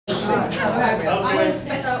I'm going to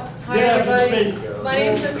stand up. Hi, everybody. My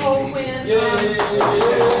name's Nicole Quinn.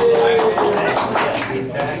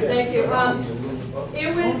 Thank you.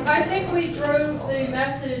 I think we drove the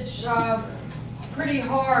message pretty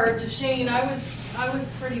hard to Shane. I was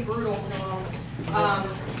pretty brutal to him.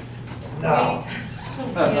 Yeah,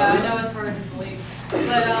 I know it's hard to believe.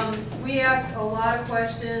 But we asked a lot of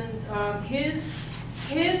questions.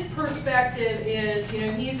 His perspective is,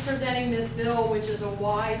 he's presenting this bill, which is a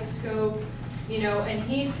wide scope, and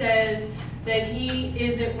he says that he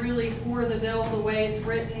isn't really for the bill the way it's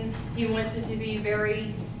written. He wants it to be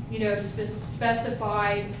very,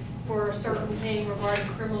 specified for a certain thing regarding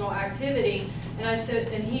criminal activity. And I said,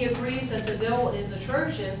 and he agrees that the bill is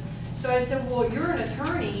atrocious. So I said, well, you're an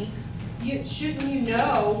attorney. Shouldn't you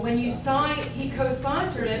know when you sign, he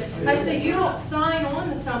co-sponsored it. I said, you don't sign on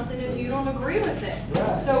to something if you don't agree with it.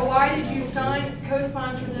 So why did you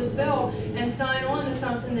co-sponsor this bill and sign on to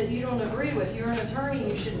something that you don't agree with? You're an attorney,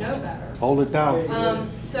 you should know better. Hold it down.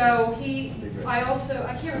 I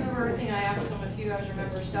can't remember everything I asked him, if you guys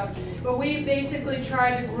remember stuff, but we basically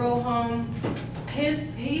tried to grill home.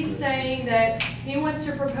 He's saying that he wants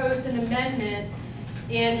to propose an amendment,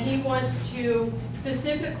 and he wants to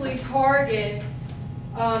specifically target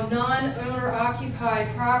non-owner occupied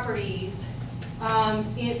properties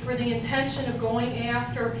for the intention of going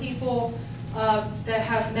after people that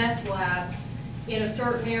have meth labs in a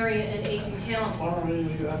certain area in Aiken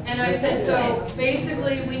County. And I said, so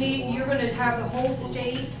basically you're going to have the whole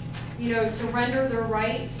state, surrender their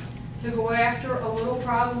rights to go after a little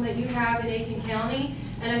problem that you have in Aiken County.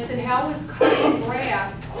 And I said, how is cutting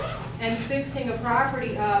grass and fixing a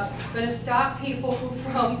property up going to stop people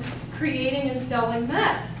from creating and selling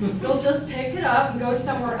meth? They'll just pick it up and go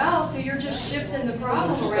somewhere else, so you're just shifting the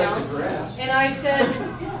problem around. And I said,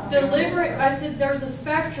 there's a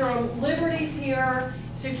spectrum. Liberty's here,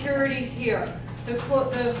 security's here. The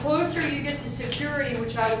closer you get to security,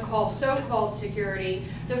 which I would call so-called security,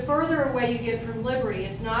 the further away you get from liberty.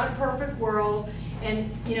 It's not a perfect world,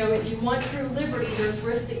 and if you want true liberty, there's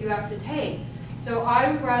risks that you have to take. So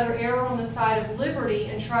I would rather err on the side of liberty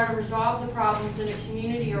and try to resolve the problems in a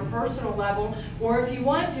community or personal level, or if you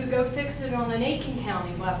want to, go fix it on an Aiken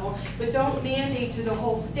County level, but don't mandate to the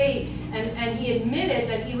whole state. And he admitted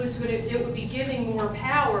that it would be giving more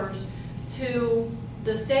powers to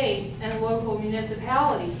the state and local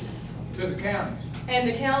municipalities. To the counties. And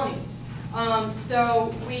the counties.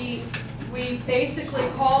 So we basically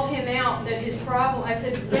called him out that his problem, I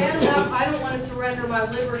said, it's bad enough, I don't want to surrender my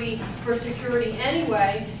liberty for security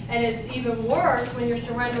anyway, and it's even worse when you're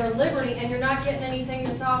surrendering liberty and you're not getting anything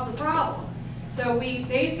to solve the problem. So we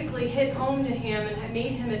basically hit home to him and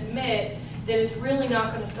made him admit that it's really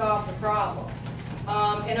not going to solve the problem.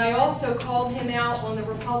 And I also called him out on the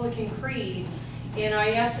Republican creed, and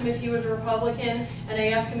I asked him if he was a Republican, and I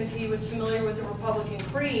asked him if he was familiar with the Republican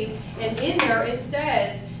creed, and in there it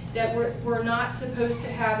says that we're not supposed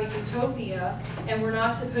to have a utopia, and we're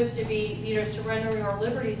not supposed to be, surrendering our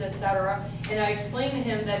liberties, etc. And I explained to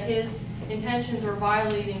him that his intentions are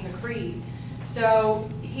violating the creed. So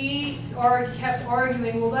he kept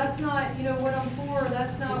arguing, well, that's not, what I'm for,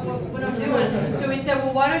 that's not what I'm doing. So he said,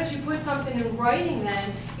 well, why don't you put something in writing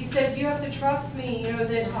then? He said, you have to trust me,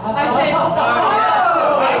 that, I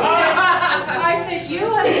said,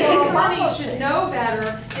 you as an attorney should know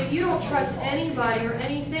better that you don't trust anybody or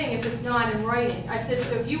anything if it's not in writing. I said,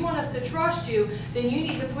 so if you want us to trust you, then you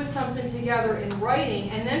need to put something together in writing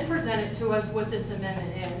and then present it to us what this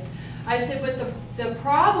amendment is. I said, but the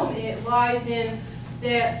problem lies in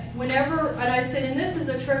that whenever, and I said, and this is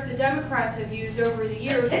a trick the Democrats have used over the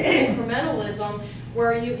years, incrementalism,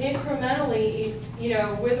 where you incrementally,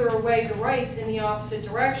 wither away the rights in the opposite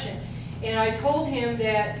direction. And I told him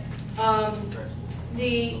that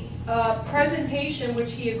the presentation,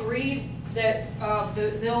 which he agreed that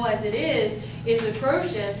the bill as it is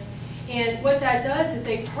atrocious, and what that does is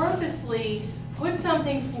they purposely put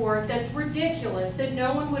something forth that's ridiculous, that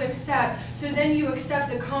no one would accept, so then you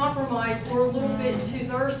accept a compromise or a little bit to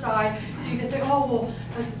their side, so you can say, oh, well,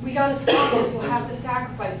 we got to stop this, we'll have to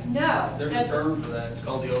sacrifice. No. There's a term for that. It's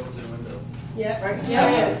called the Overton window. Yeah, right.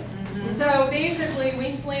 Yeah. So basically, we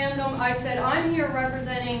slammed them. I said, I'm here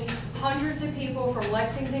representing hundreds of people from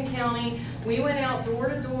Lexington County. We went out door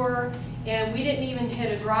to door, and we didn't even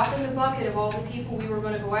hit a drop in the bucket of all the people we were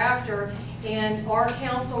going to go after, and our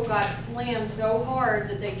council got slammed so hard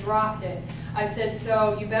that they dropped it. I said,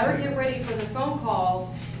 so you better get ready for the phone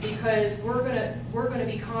calls, because we're gonna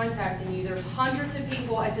be contacting you. There's hundreds of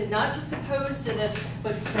people, I said, not just opposed to this,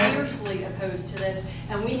 but fiercely opposed to this,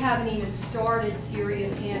 and we haven't even started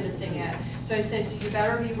serious canvassing yet. So I said, so you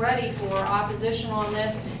better be ready for opposition on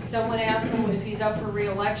this. Someone asked him if he's up for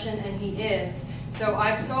re-election, and he is. So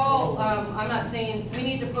I saw, I'm not saying we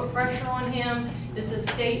need to put pressure on him. This is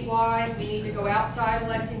statewide. We need to go outside of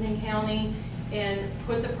Lexington County and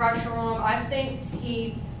put the pressure on him. I think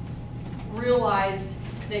he realized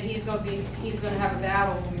that he's going to have a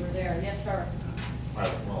battle when we were there. Yes, sir.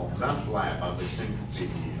 Well, some slap, I would think it'd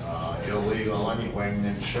be illegal anyway, and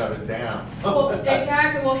then shut it down. Well,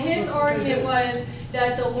 exactly. Well, his argument was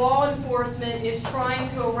that the law enforcement is trying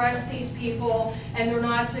to arrest these people and they're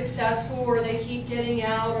not successful, or they keep getting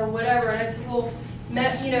out or whatever. And I said, well,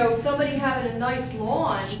 you know, somebody having a nice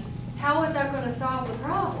lawn, how is that going to solve the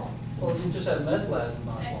problem? Well, you just had meth lab in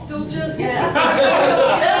my lawn. They'll just... Well,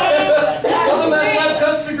 the meth lab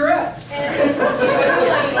cuts cigarettes. And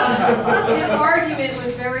really, his argument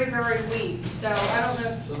was very, very weak. So I don't know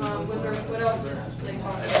if, was there, what else did they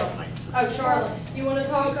talk about? Oh, Charlotte, you want to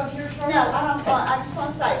talk up here, Charlotte? No, I don't want, I just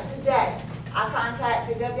want to say, today, I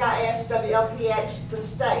contacted WIS, WLPH, the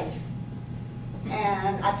state,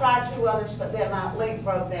 and I tried 2 others, but then my link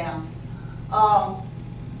broke down.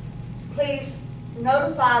 Please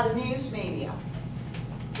notify the news media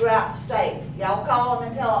throughout the state. Y'all call them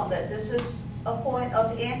and tell them that this is a point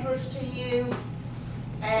of interest to you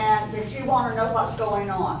and that you want to know what's going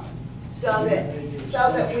on, so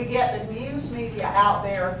that we get the news media out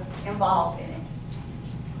there involved in it.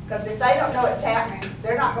 Because if they don't know it's happening,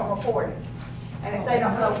 they're not going to report it. And if they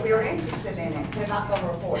don't know we're interested in it, they're not going to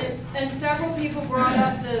report it. And several people brought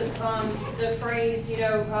up the phrase, you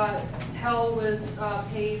know, hell was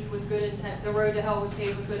paved with good intent. The road to hell was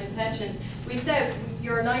paved with good intentions. We said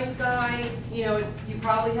you're a nice guy, you know, you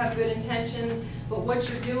probably have good intentions, but what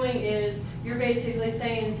you're doing is you're basically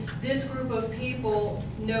saying this group of people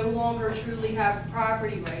no longer truly have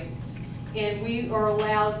property rights, and we are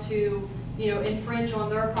allowed to, you know, infringe on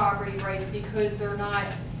their property rights because they're not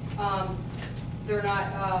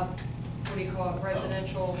what do you call it,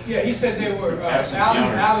 residential? Yeah, he said they were out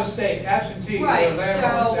of state, absentee. Right,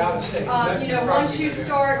 Landlords out of state. so, you know, once you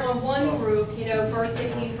start on one group, you know, first they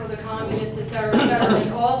came for the communists, et cetera,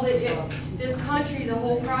 and all this country, the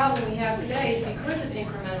whole problem we have today is because of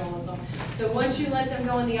incrementalism. So once you let them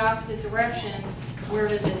go in the opposite direction, where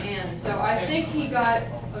does it end? So I think he got,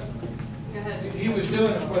 go ahead. He was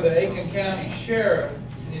doing it for the Aiken County Sheriff,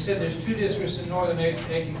 and he said there's 2 districts in northern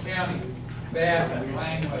Aiken County, Bath and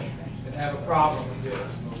Langley, that have a problem with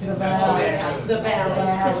this. The valley.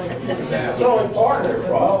 It's only part of their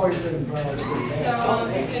problem. So,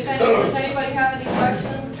 does anybody have any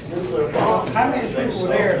questions? How many people were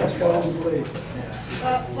there at this police?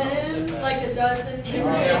 Like a dozen.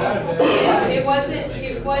 Yeah, It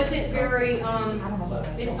wasn't very,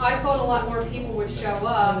 I thought a lot more people would show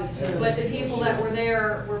up, but the people that were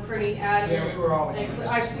there were pretty adamant. Yeah, we were all-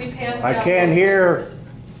 We passed I out can't those hear. stickers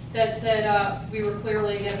that said we were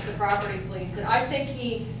clearly against the property police. And I think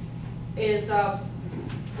he is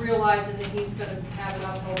realizing that he's going to have an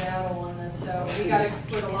uphill battle on this. So we got to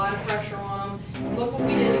put a lot of pressure on him. Look what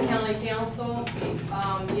we did in county council.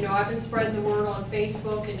 You know, I've been spreading the word on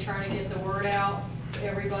Facebook and trying to get the word out to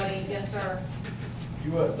everybody. Yes, sir.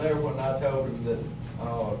 You weren't there when I told him that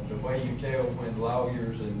the way you tell when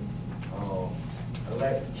lawyers and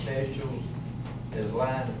elected officials is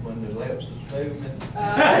lying when the lips is moving. I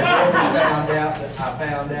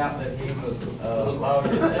found out that he was a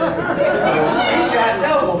lawyer. He got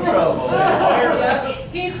double trouble. Yep.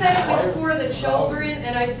 He said it was for the children,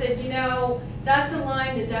 and I said, you know, that's a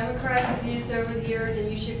line the Democrats have used over the years, and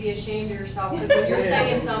you should be ashamed of yourself, because when you're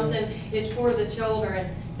saying something is for the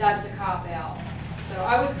children, that's a cop-out. So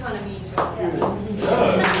I was kind of mean to him.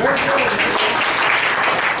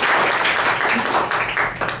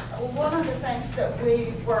 One of the things that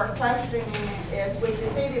we were questioning is we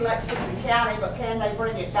defeated Lexington County, but can they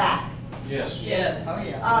bring it back? Yes. Yes. All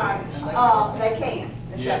right, they can.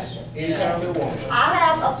 Yes. I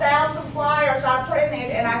have 1,000 flyers I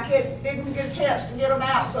printed and I didn't get a chance to get them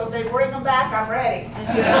out, so if they bring them back, I'm ready.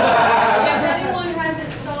 If anyone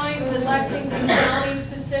hasn't signed the Lexington County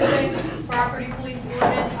specific property police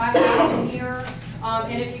ordinance, I have them here.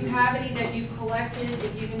 And if you have any that you've collected,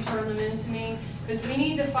 if you can turn them in to me, because we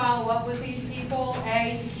need to follow up with these people,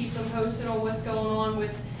 A, to keep them posted on what's going on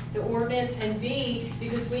with the ordinance, and B,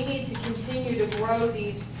 because we need to continue to grow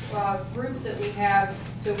these groups that we have,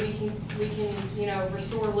 so we can you know,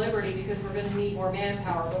 restore liberty, because we're going to need more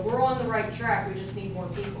manpower. But we're on the right track. We just need more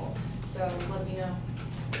people. So let me know.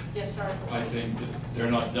 Yes, sir. I think that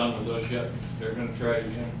they're not done with us yet. They're gonna try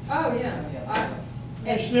again. Oh, yeah.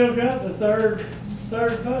 They still got the third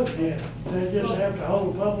vote yet. They just have to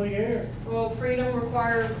hold a public hearing. Well, freedom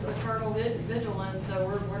requires eternal vigilance, so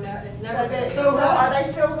we're not, it's never. So are they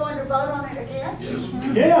still going to vote on it again?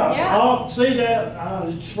 Yes. Yeah, Yeah. I'll see that,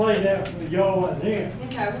 I'll explain that for y'all and him.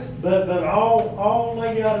 Okay, But all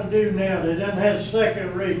they gotta do now, they done had a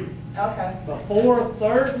second reading. Okay. Before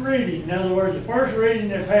third reading, in other words, the first reading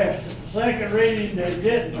they passed it, the second reading they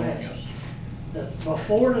didn't pass. That's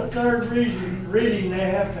before the third reading, they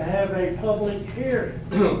have to have a public hearing.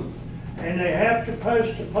 And they have to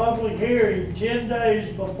post a public hearing 10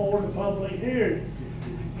 days before the public hearing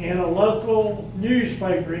in a local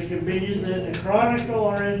newspaper. It can be either in the Chronicle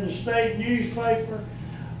or in the state newspaper.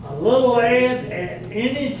 A little ad at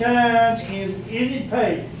any time in any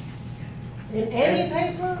paper. In any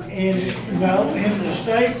paper? In the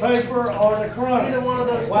state paper or the Chronicle. Either one of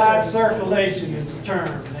those. Wide circulation is a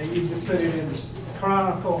term. They usually put it in the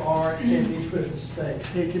Chronicle or it can be put in the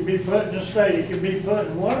state. It can be put in the state, it can be put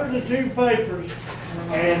in one of the two papers,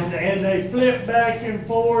 and they flip back and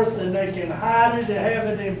forth, and they can hide it, they have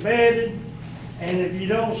it embedded, and if you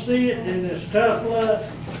don't see it, then it's tough luck.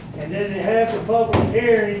 And then they have the public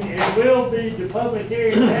hearing, it will be, the public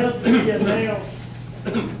hearing has to be announced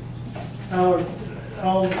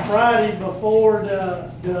on Friday before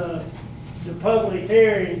the public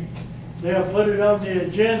hearing. They'll put it on the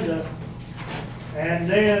agenda. And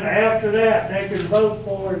then after that, they can vote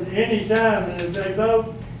for it anytime, and if they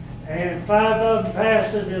vote and 5 of them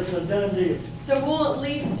pass it, it's a done deal. so we'll at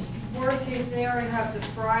least, worst case scenario, have the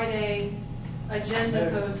Friday agenda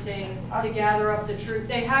posting to gather up the truth.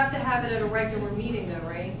 They have to have it at a regular meeting though,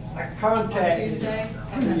 right? I On contacted Tuesday?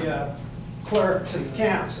 the clerk to the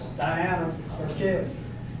council, Diana or Kevin.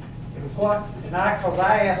 Cause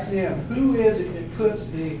I asked them, who is it that puts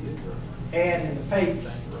the ad in the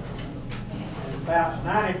paper? And about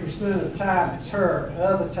 90% of the time it's her,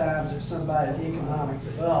 other times it's somebody in economic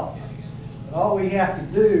development. But all we have to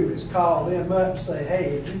do is call them up and say,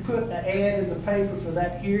 hey, have you put the ad in the paper for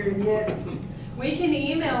that hearing yet? We can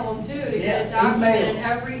email them too, to get Yeah, it documented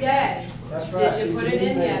email. every day. That's right. Did you put it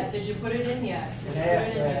in Email. yet? Did you put it in yet? Did And you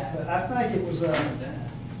ask put it in that, yet? but I think it was,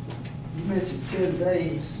 you mentioned 10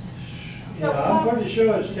 days. So, Yeah, I'm pretty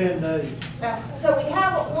sure it's 10 days. now, so we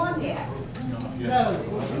haven't won yet.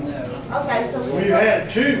 Okay, so. We've had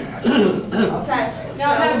 2. Okay.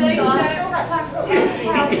 Now, have they So I said- still got time to put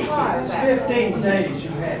house fires It's out. 15 days you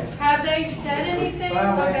have. Have they said anything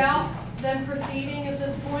File about them proceeding at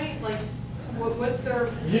this point? Like, what's their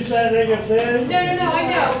You position? said they can say? No, I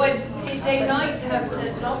know, but they might have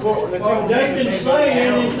said something. Well, they can say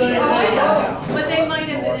anything. Oh, I know, but they might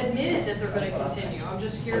have admitted that they're gonna continue. I'm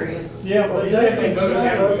just curious. Yeah, but they can say.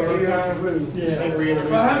 Yeah.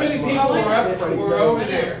 Well, how many people were over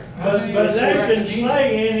there? How But many they was can there?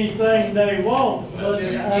 say anything they want, but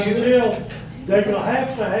until, they're gonna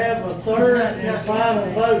have to have a third and final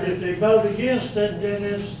vote. If they vote against it, then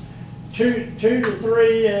it's 2 to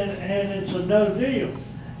 3 and it's a no deal.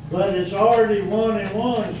 But it's already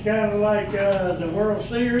 1-1. It's kinda like, the World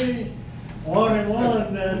Series,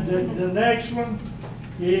 1-1. The next one,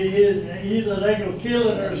 either they gonna kill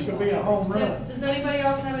it or it's gonna be a home So, run. does anybody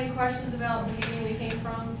else have any questions about the meeting we came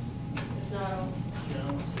from? If not, I'll-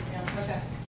 okay.